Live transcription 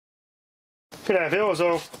know, if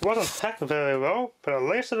it wasn't packed very well, but at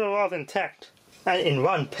least it arrived intact and in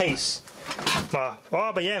one piece. My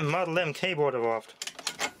IBM Model M keyboard arrived.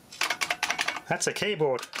 That's a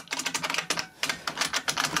keyboard.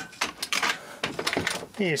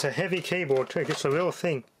 It's a heavy keyboard too, just a real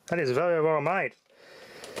thing. That is very well made.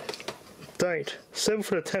 Date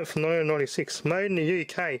 7th of the 10th 1996, made in the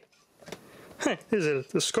UK. This is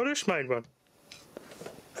the Scottish made one.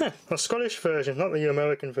 A Scottish version, not the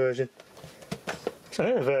American version. So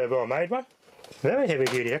that's a very well made one. Very heavy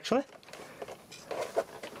duty actually.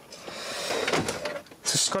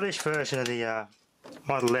 It's a Scottish version of the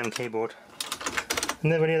Model M keyboard.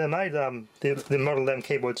 Never knew they made the Model M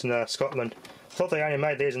keyboards in Scotland. Thought they only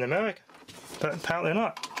made these in America, but apparently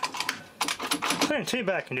not. Not in too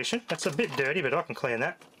bad condition. It's a bit dirty, but I can clean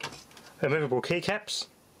that. Removable keycaps.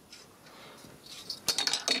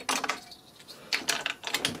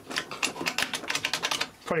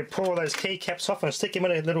 Probably pull all those keycaps off and stick them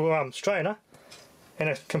in a little strainer in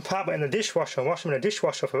a compartment in the dishwasher and wash them in a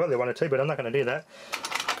dishwasher if I really wanted to, but I'm not going to do that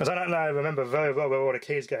because I don't remember very well where all the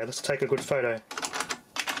keys go. Let's take a good photo.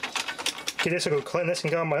 Give this a good clean. This can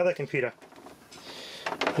go on my other computer.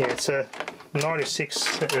 Yeah, it's a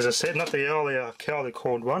 96, as I said, not the earlier Curly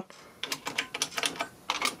cord one.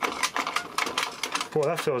 Boy,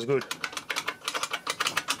 that feels good.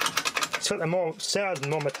 It's got the more sound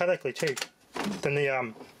more metallically too than the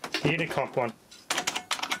Unicomp one.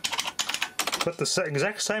 But the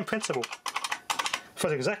exact same principle.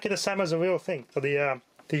 Feels exactly the same as the real thing, or the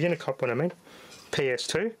Unicomp one, I mean.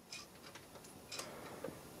 PS2.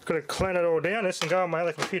 Got to clean it all down. This can go on my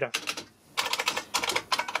other computer.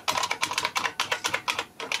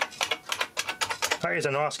 That is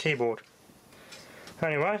a nice keyboard.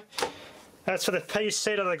 Anyway, as for the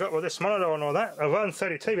PC that I got with this monitor and all that, I run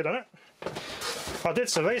 32-bit on it. I did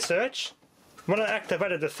some research. When I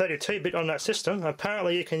activated the 32-bit on that system,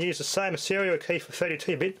 apparently you can use the same serial key for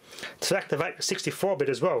 32-bit to activate the 64-bit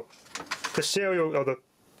as well. The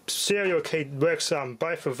serial key works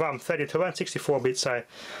both of 32 and 64-bit, so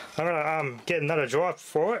I'm going to get another drive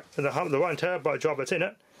for it, the 1TB drive that's in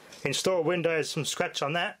it, install Windows from scratch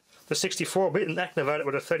on that, the 64-bit, and activate it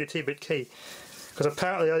with a 32-bit key. Because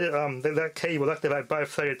apparently that key will activate both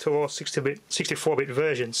 32 or 64-bit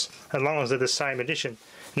versions, as long as they're the same edition.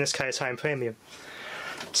 In this case, Home Premium.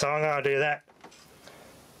 So I'm going to do that.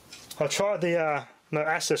 I tried the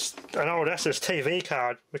an old Asus TV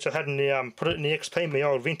card, which I had in the put it in the XP, my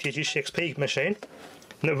old vintage-ish XP machine,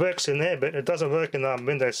 and it works in there, but it doesn't work in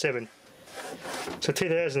Windows 7. So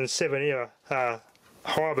 2007 era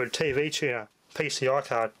hybrid TV tuner PCI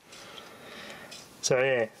card. So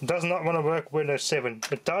yeah, it does not want to work Windows 7.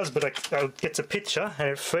 It does, but it gets a picture and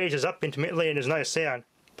it freezes up intermittently and there's no sound.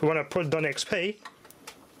 But when I put it on XP,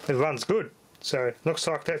 it runs good. So it looks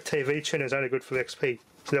like that TV tuner is only good for XP.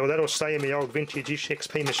 So that'll stay in my old vintage-ish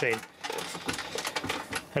XP machine.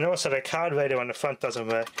 And also the card reader on the front doesn't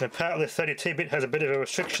work. And apparently 32-bit has a bit of a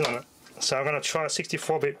restriction on it. So I'm going to try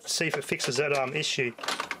 64-bit, see if it fixes that issue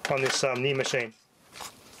on this new machine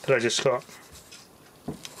that I just got.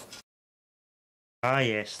 Ah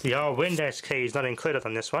yes, the old Windows key is not included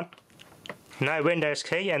on this one. No Windows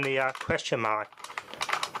key and the question mark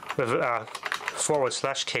with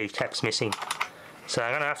 / key caps missing. So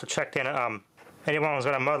I'm going to have to track down anyone who's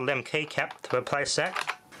got a Model M keycap to replace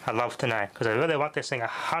that. I'd love to know, because I really want this thing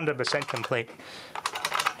 100% complete.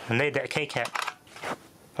 I need that keycap.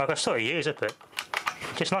 I can still use it, but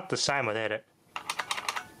just not the same without it.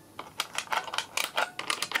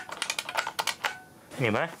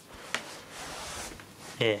 Anyway.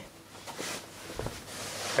 Yeah.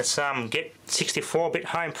 Let's get 64-bit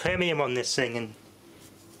Home Premium on this thing, and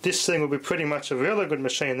this thing will be pretty much a really good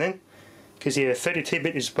machine then, because yeah,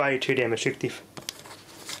 32-bit is way too damn restrictive.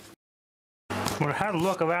 Well, I had a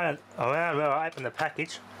look around where I opened the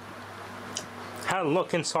package. Had a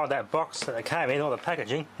look inside that box that it came in, all the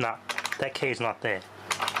packaging. No, that key's not there.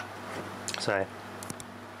 So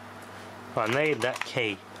I need that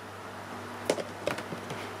key.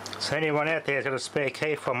 So anyone out there has got a spare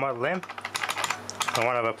key for Model M, I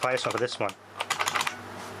want to replace one for this one.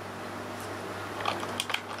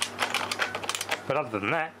 But other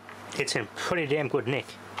than that, it's in pretty damn good nick.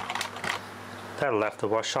 That'll have to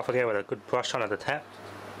wash off again with a good brush on at the tap.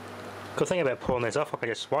 Good thing about pulling these off, I can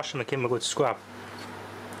just wash them and give them a good scrub.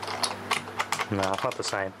 No, it's not the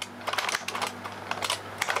same.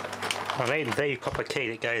 I need the copper key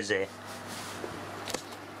that goes there.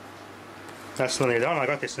 That's nearly done. I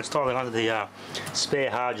got this installing onto the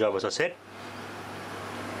spare hard drive, as I said.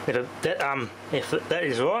 If that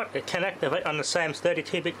is right, it can activate on the same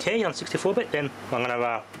 32-bit key on 64-bit, then I'm going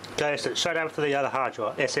to go straight over to the other hard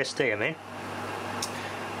drive, SSD I mean,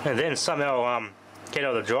 and then somehow get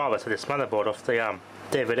all the drivers to this motherboard off the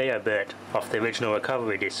DVD I burnt off the original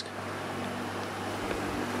recovery disc.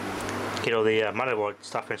 Get all the motherboard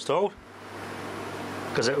stuff installed,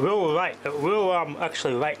 because it will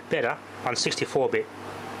actually rate better on 64-bit.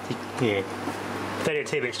 Yeah,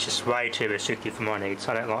 32-bit's just way too restrictive for my needs.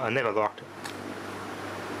 I never liked it.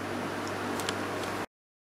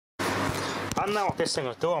 I don't know what this thing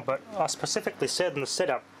was doing, but I specifically said in the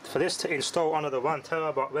setup for this to install onto the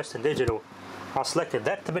 1TB Western Digital. I selected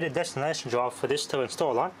that to be the destination drive for this to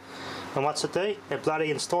install on, and what's it do? It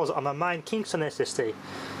bloody installs it on my main Kingston SSD.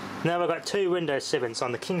 Now I've got two Windows 7s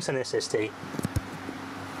on the Kingston SSD.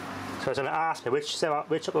 So it's going to ask me which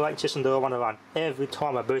operating system do I want to run every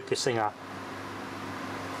time I boot this thing up.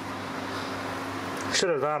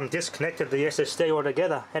 Should have disconnected the SSD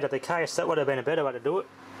altogether out of the case. That would have been a better way to do it,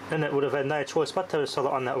 and it would have had no choice but to install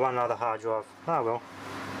it on that one other hard drive. Oh well.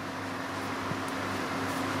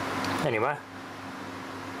 Anyway,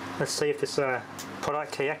 let's see if this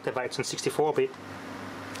product key activates in 64-bit.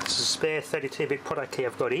 This is a spare 32-bit product key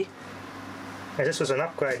I've got here. And this was an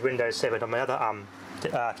upgrade Windows 7 on my other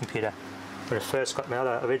computer when I first got my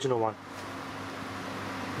other original one.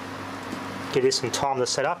 Give this some time to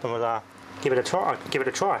set up, and we'll give it a try.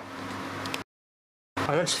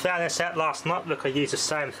 I just found this out last night. Look, I used the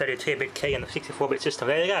same 32-bit key in the 64-bit system.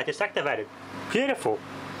 There you go, just activated. Beautiful.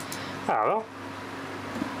 Oh well.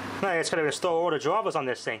 No, it's got to install all the drivers on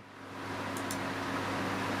this thing.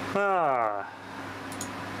 Ah.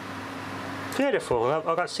 Beautiful. I've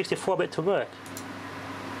got 64-bit to work.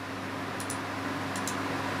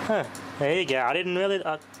 Huh. There you go. I didn't know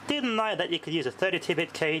that you could use a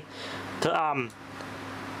 32-bit key to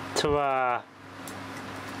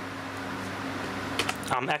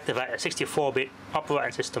activate a 64-bit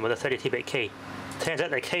operating system with a 32-bit key. Turns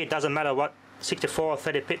out the key doesn't matter what 64 or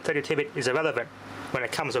 32-bit is irrelevant when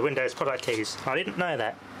it comes to Windows product keys. I didn't know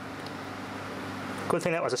that. Good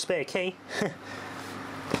thing that was a spare key.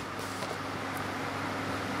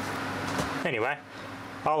 Anyway,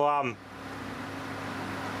 I'll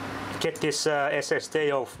get this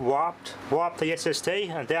SSD all wipe the SSD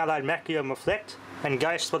and download Macium Reflect and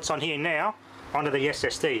Ghost what's on here now onto the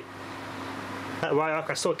SSD. That way I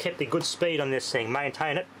can still keep the good speed on this thing,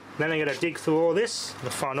 maintain it. Then I'm going to dig through all this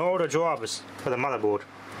and find all the drivers for the motherboard.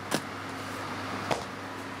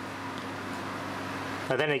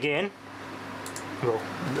 And then again, well,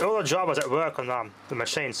 all the drivers that work on the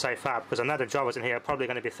machine so far, because I know the drivers in here are probably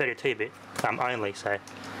going to be 32-bit only, so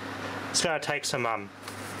it's going to take some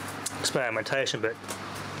experimentation, but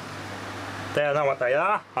they don't know what they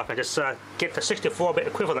are. I can just get the 64-bit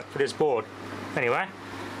equivalent for this board. Anyway,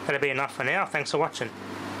 that'll be enough for now. Thanks for watching.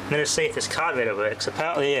 Let's see if this card reader works.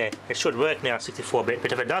 Apparently, yeah, it should work now, 64-bit,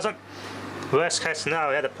 but if it doesn't, worst case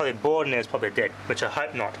scenario, the board in there is probably dead, which I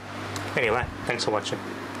hope not. Anyway, thanks for watching.